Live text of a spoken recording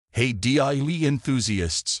Hey DIY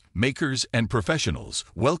enthusiasts, makers, and professionals,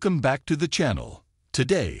 welcome back to the channel.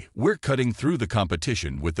 Today, we're cutting through the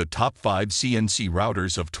competition with the top 5 CNC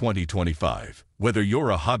routers of 2025. Whether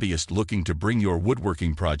you're a hobbyist looking to bring your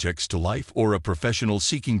woodworking projects to life or a professional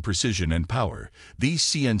seeking precision and power, these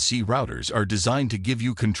CNC routers are designed to give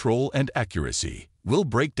you control and accuracy. We'll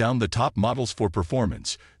break down the top models for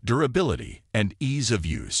performance, durability, and ease of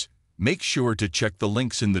use. Make sure to check the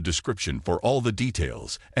links in the description for all the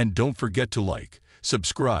details, and don't forget to like,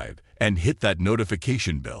 subscribe, and hit that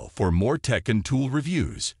notification bell for more tech and tool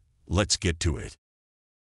reviews. Let's get to it.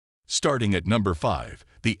 Starting at number 5,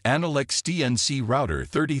 the Anolex CNC Router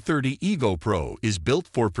 3030 Ego Pro is built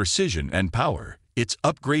for precision and power. Its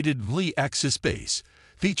upgraded V-axis base,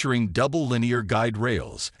 featuring double linear guide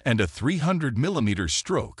rails and a 300mm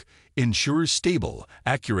stroke, ensures stable,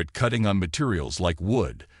 accurate cutting on materials like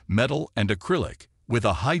wood, metal, and acrylic. With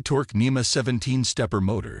a high-torque NEMA 17-stepper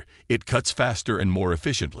motor, it cuts faster and more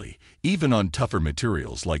efficiently, even on tougher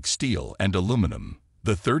materials like steel and aluminum.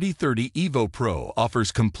 The 3030 Evo Pro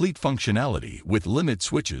offers complete functionality with limit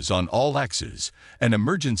switches on all axes, an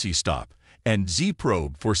emergency stop, and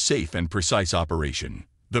Z-probe for safe and precise operation.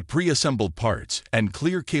 The pre-assembled parts and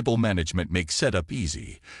clear cable management make setup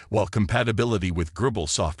easy, while compatibility with Gribble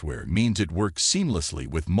software means it works seamlessly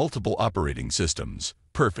with multiple operating systems.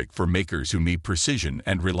 Perfect for makers who need precision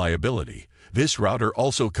and reliability. This router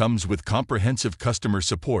also comes with comprehensive customer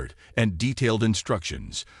support and detailed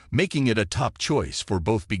instructions, making it a top choice for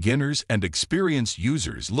both beginners and experienced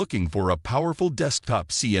users looking for a powerful desktop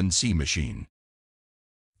CNC machine.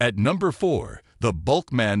 At number 4, the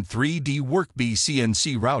Bulkman 3D Workbee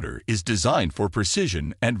CNC Router is designed for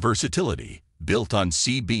precision and versatility. Built on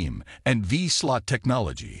C-beam and V-slot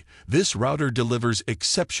technology, this router delivers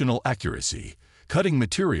exceptional accuracy, cutting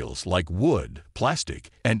materials like wood, plastic,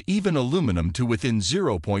 and even aluminum to within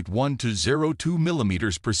 0.1 to 0.2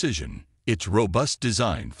 millimeters precision. Its robust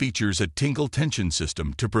design features a tingle tension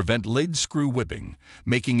system to prevent lead screw whipping,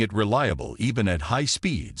 making it reliable even at high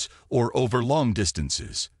speeds or over long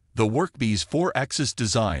distances. The Workbee's 4-axis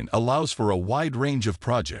design allows for a wide range of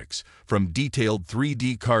projects, from detailed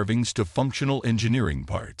 3D carvings to functional engineering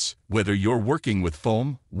parts. Whether you're working with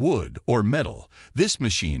foam, wood, or metal, this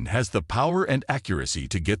machine has the power and accuracy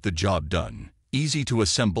to get the job done. Easy to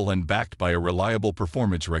assemble and backed by a reliable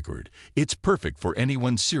performance record, it's perfect for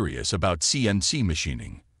anyone serious about CNC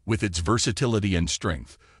machining. With its versatility and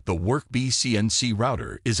strength, the Workbee CNC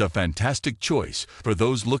Router is a fantastic choice for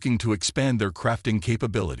those looking to expand their crafting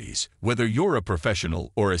capabilities. Whether you're a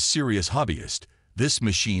professional or a serious hobbyist, this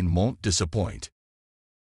machine won't disappoint.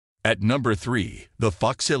 At number 3, the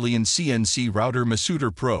Foxelian CNC Router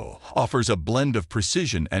Masuder Pro offers a blend of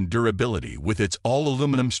precision and durability with its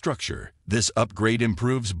all-aluminum structure. This upgrade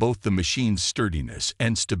improves both the machine's sturdiness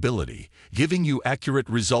and stability, giving you accurate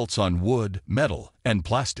results on wood, metal, and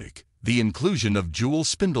plastic. The inclusion of dual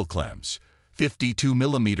spindle clamps,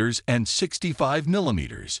 52mm and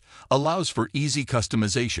 65mm, allows for easy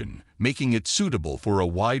customization, making it suitable for a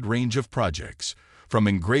wide range of projects, from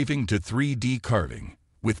engraving to 3D carving.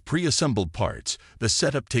 With pre-assembled parts, the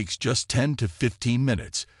setup takes just 10 to 15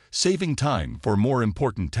 minutes, saving time for more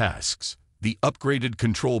important tasks. The upgraded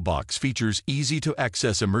control box features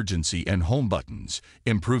easy-to-access emergency and home buttons,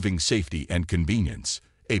 improving safety and convenience.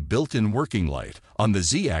 A built-in working light on the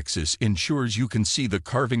Z-axis ensures you can see the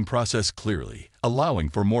carving process clearly, allowing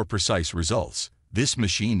for more precise results. This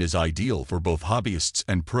machine is ideal for both hobbyists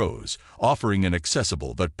and pros, offering an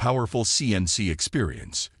accessible but powerful CNC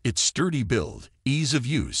experience. Its sturdy build, ease of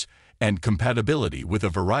use, and compatibility with a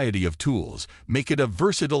variety of tools make it a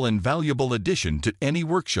versatile and valuable addition to any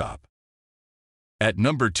workshop. At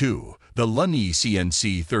number 2, the Lunny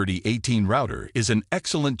CNC 3018 Router is an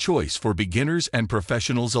excellent choice for beginners and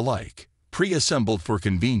professionals alike. Pre-assembled for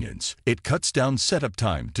convenience, it cuts down setup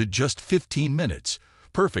time to just 15 minutes,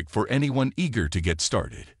 perfect for anyone eager to get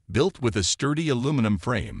started. Built with a sturdy aluminum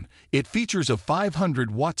frame, it features a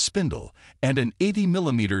 500-watt spindle and an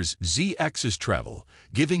 80mm Z-axis travel,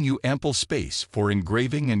 giving you ample space for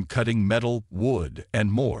engraving and cutting metal, wood,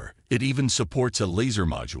 and more. It even supports a laser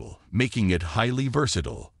module, making it highly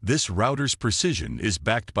versatile. This router's precision is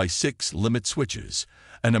backed by 6 limit switches,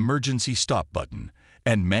 an emergency stop button,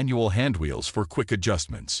 and manual handwheels for quick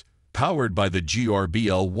adjustments. Powered by the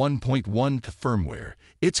GRBL 1.1 firmware,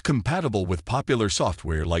 it's compatible with popular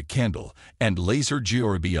software like Candle and Laser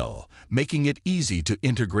GRBL, making it easy to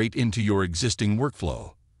integrate into your existing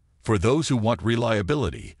workflow. For those who want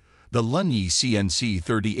reliability, the Lunny CNC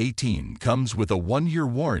 3018 comes with a 1-year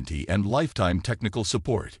warranty and lifetime technical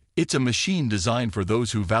support. It's a machine designed for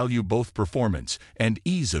those who value both performance and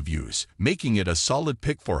ease of use, making it a solid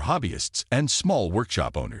pick for hobbyists and small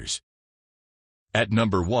workshop owners. At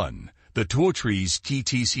number 1, the Tooltree's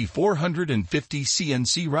TTC450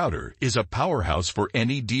 CNC Router is a powerhouse for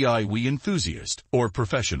any DIY enthusiast or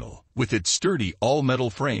professional. With its sturdy all-metal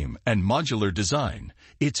frame and modular design,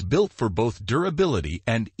 it's built for both durability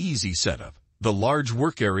and easy setup. The large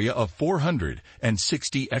work area of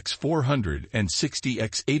 460 x 460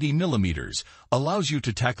 x 80 millimeters allows you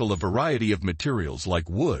to tackle a variety of materials like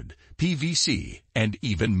wood, PVC, and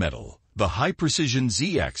even metal. The high-precision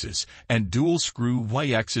Z-axis and dual-screw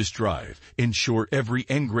Y-axis drive ensure every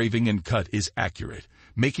engraving and cut is accurate,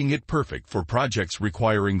 making it perfect for projects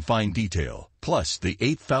requiring fine detail. Plus, the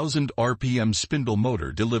 8,000 RPM spindle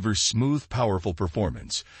motor delivers smooth, powerful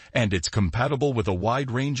performance, and it's compatible with a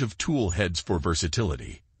wide range of tool heads for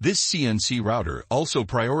versatility. This CNC router also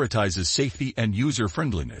prioritizes safety and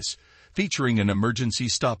user-friendliness, featuring an emergency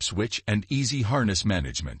stop switch and easy harness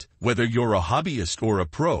management. Whether you're a hobbyist or a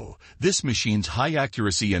pro, this machine's high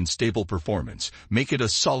accuracy and stable performance make it a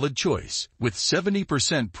solid choice. With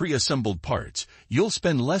 70% pre-assembled parts, you'll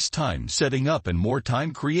spend less time setting up and more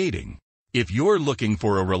time creating. If you're looking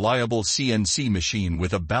for a reliable CNC machine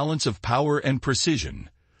with a balance of power and precision,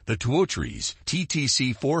 the Tooltree's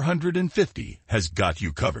TTC450 has got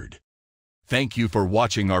you covered. Thank you for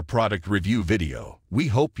watching our product review video. We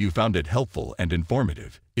hope you found it helpful and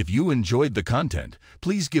informative. If you enjoyed the content,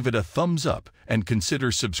 please give it a thumbs up and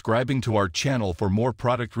consider subscribing to our channel for more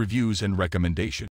product reviews and recommendations.